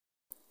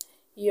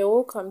You're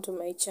welcome to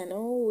my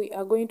channel. We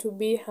are going to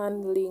be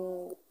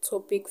handling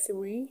topic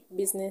 3,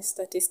 business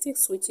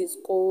statistics, which is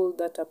called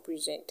data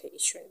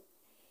presentation.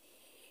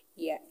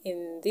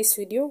 In this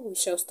video we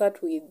shall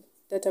start with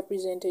data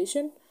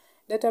presentation.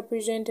 Data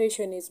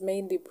presentation is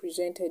mainly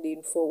presented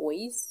in 4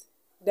 ways.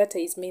 Data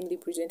is mainly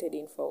presented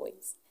in 4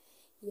 ways.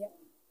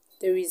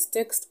 There is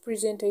text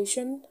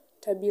presentation,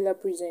 tabular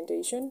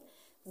presentation,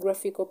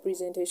 graphical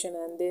presentation,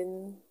 and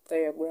then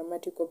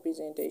diagrammatical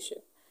presentation.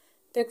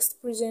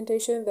 Text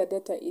presentation, the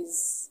data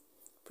is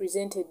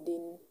presented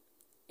in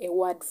a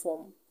word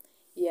form.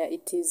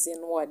 It is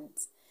in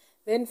words.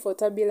 Then for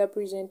tabular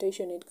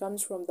presentation, it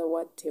comes from the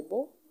word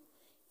table.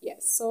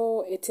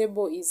 So a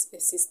table is a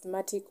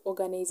systematic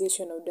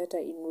organization of data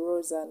in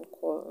rows and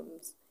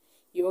columns.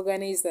 You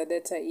organize the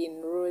data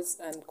in rows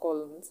and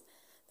columns.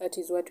 That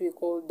is what we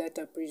call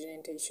data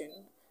presentation.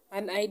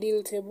 An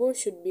ideal table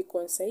should be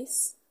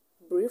concise,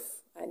 brief,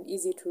 and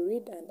easy to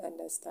read and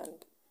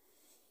understand.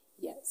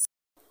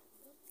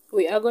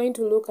 We are going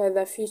to look at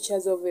the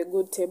features of a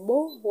good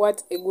table,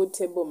 what a good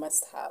table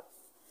must have.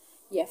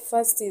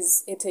 First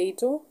is a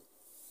title.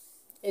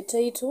 A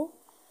title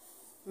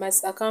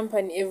must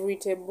accompany every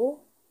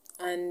table,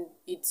 and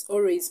it's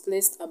always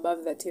placed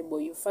above the table.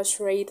 You first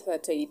write the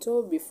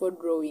title before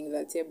drawing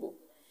the table.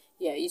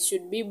 It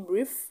should be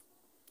brief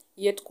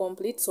yet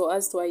complete so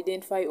as to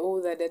identify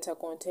all the data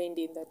contained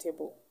in the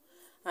table,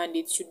 and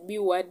it should be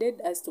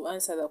worded as to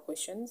answer the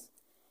questions.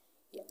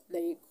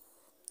 Like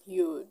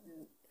you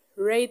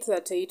write the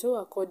title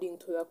according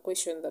to the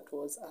question that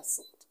was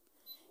asked.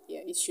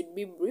 It should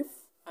be brief,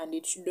 and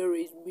it should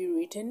always be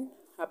written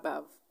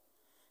above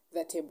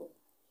the table.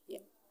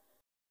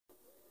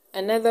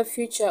 Another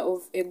feature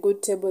of a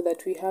good table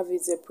that we have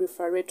is a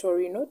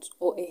preferatory note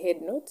or a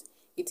head note.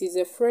 It is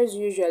a phrase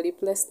usually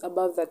placed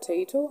above the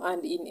title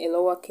and in a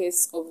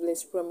lowercase of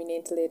less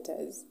prominent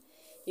letters.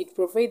 It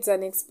provides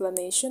an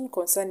explanation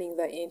concerning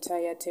the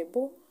entire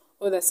table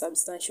or the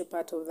substantial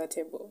part of the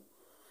table.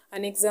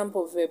 An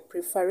example of a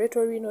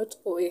preferatory note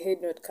or a head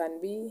note can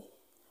be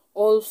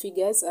all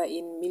figures are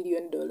in $1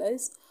 million,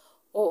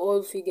 or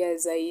all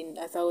figures are in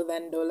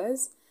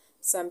 $1,000,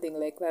 something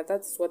like that.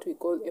 That's what we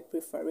call a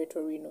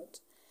preferatory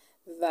note.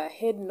 The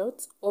head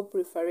note or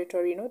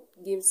preferatory note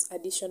gives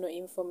additional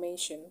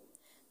information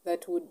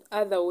that would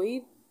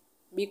otherwise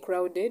be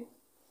crowded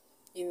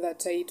in the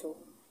title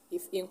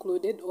if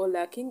included, or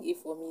lacking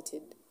if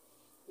omitted.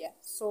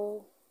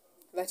 So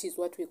that is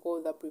what we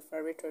call the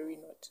preferatory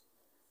note.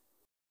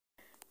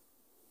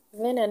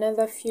 Then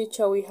another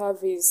feature we have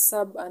is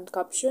sub and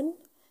caption.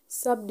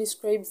 Sub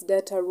describes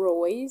data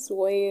row-wise,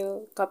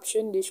 while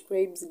caption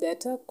describes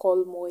data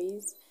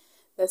column-wise.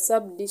 The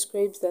sub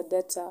describes the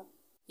data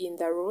in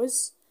the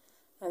rows,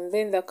 and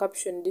then the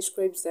caption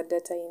describes the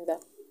data in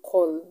the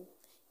column.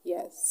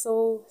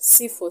 So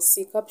C for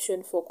C,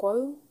 caption for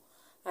column,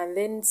 and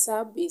then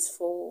sub is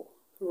for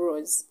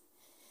rows.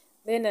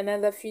 Then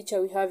another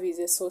feature we have is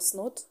a source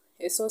note.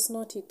 A source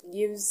note, it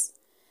gives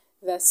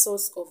the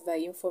source of the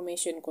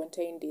information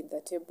contained in the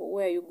table,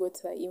 where you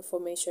got the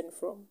information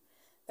from.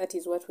 That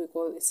is what we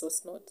call a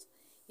source note.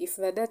 If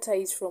the data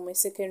is from a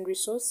secondary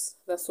source,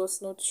 the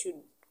source note should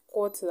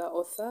quote the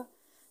author,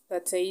 the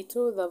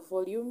title, the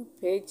volume,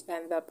 page,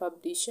 and the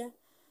publisher,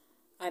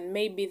 and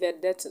maybe the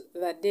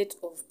date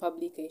of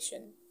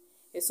publication.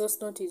 A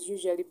source note is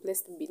usually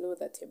placed below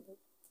the table.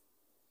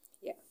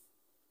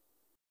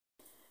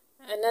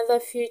 Another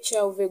feature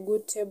of a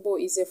good table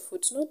is a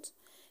footnote.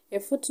 A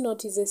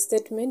footnote is a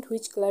statement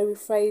which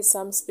clarifies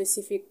some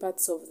specific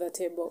parts of the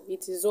table.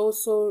 It is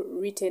also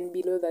written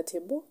below the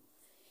table.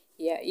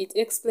 It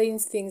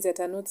explains things that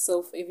are not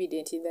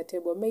self-evident in the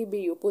table. Maybe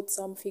you put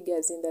some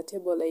figures in the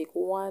table like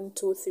 1,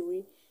 2,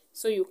 3.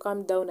 So you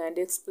come down and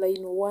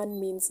explain 1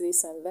 means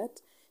this and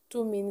that,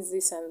 2 means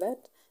this and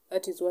that.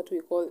 That is what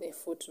we call a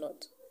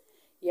footnote.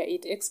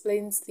 It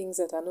explains things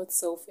that are not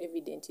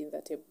self-evident in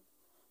the table.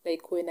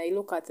 Like when I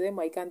look at them,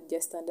 I can't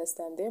just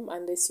understand them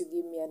unless you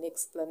give me an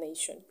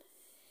explanation.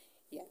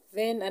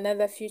 Then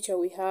another feature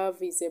we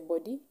have is a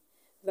body.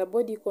 The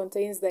body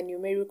contains the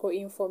numerical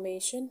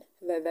information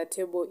that the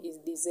table is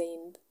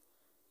designed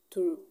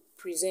to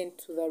present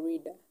to the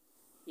reader.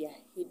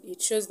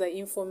 It shows the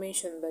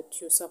information that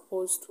you're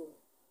supposed to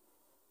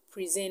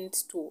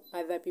present to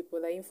other people,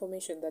 the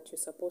information that you're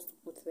supposed to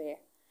put there.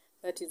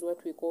 That is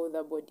what we call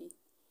the body.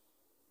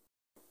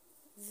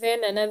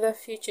 Then another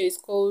feature is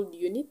called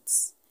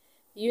units.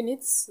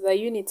 Units, the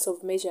units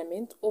of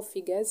measurement or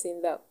figures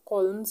in the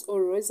columns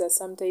or rows are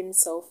sometimes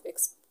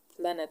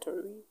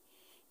self-explanatory.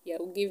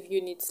 We'll give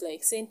units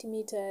like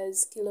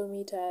centimeters,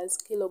 kilometers,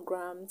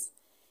 kilograms,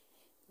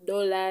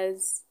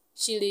 dollars,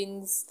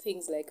 shillings,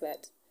 things like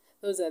that.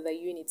 Those are the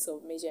units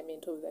of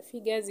measurement of the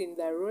figures in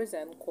the rows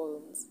and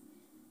columns.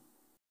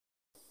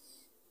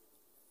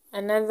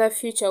 Another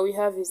feature we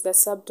have is the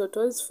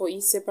subtotals for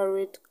each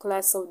separate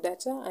class of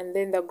data, and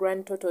then the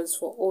grand totals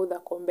for all the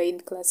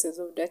combined classes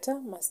of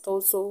data must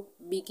also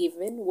be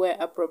given where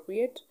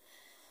appropriate.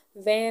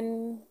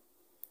 Then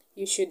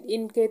you should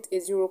indicate a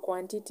zero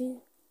quantity,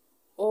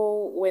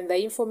 or when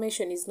the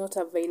information is not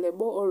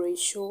available, or a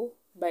show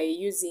by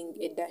using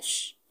a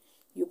dash.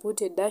 You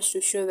put a dash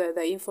to show that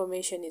the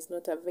information is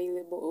not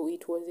available or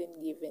it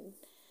wasn't given.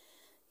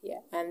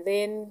 Yeah, and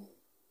then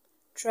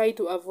try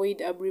to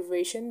avoid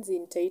abbreviations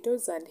in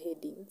titles and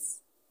headings.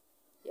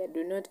 Yeah,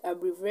 do not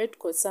abbreviate,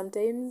 because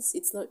sometimes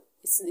it's not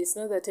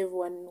that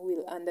everyone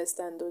will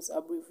understand those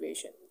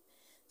abbreviations.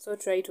 So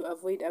try to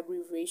avoid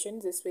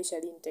abbreviations,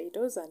 especially in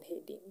titles and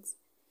headings.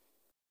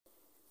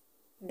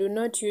 Do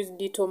not use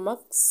detour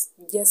marks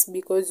just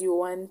because you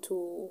want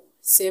to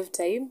save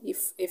time.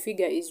 If a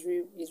figure is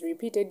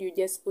repeated, you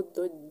just put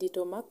the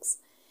detour marks.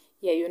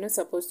 Yeah, you're not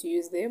supposed to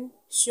use them.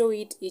 Show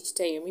it each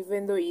time.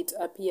 Even though it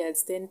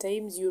appears 10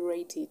 times, you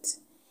write it.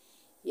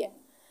 Yeah.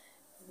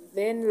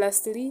 Then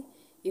lastly,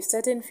 if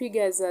certain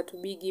figures are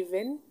to be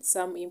given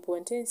some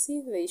importance,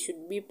 they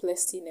should be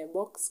placed in a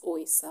box or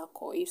a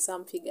circle. If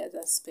some figures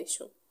are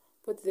special,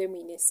 put them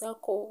in a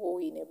circle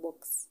or in a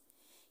box.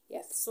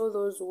 Yes, so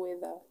those were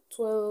the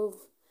 12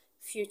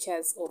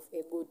 features of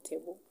a good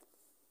table.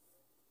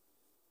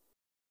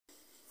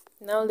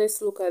 Now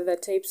let's look at the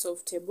types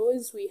of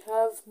tables. We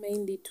have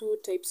mainly two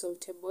types of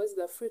tables,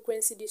 the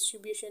frequency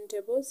distribution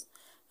tables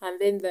and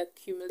then the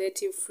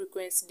cumulative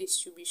frequency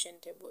distribution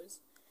tables.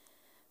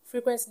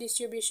 Frequency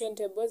distribution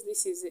tables,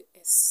 this is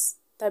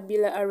a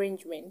tabular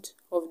arrangement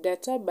of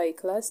data by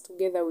class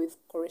together with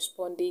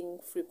corresponding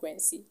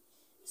frequency.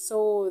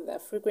 So the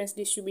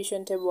frequency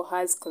distribution table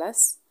has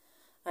class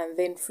and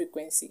then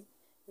frequency.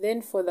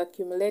 Then for the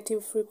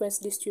cumulative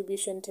frequency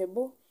distribution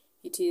table,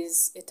 it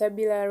is a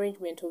tabular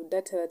arrangement of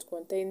data that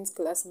contains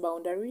class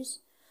boundaries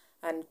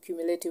and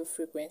cumulative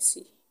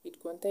frequency.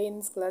 It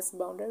contains class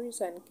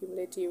boundaries and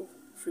cumulative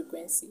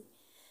frequency.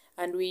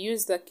 And we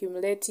use the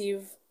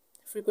cumulative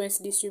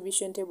frequency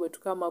distribution table to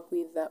come up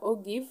with the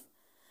ogive,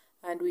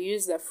 and we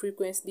use the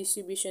frequency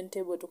distribution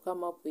table to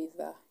come up with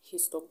the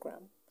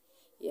histogram.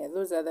 Yeah,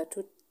 those are the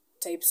two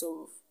types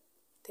of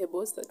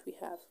tables that we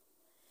have.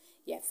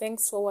 Yeah,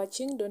 thanks for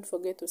watching. Don't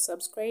forget to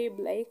subscribe,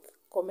 like,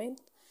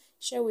 comment,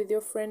 share with your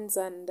friends,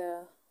 and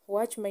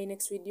watch my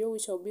next video,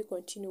 which I'll be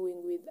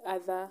continuing with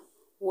other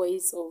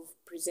ways of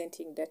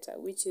presenting data,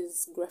 which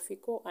is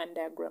graphical and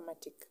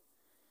diagrammatic.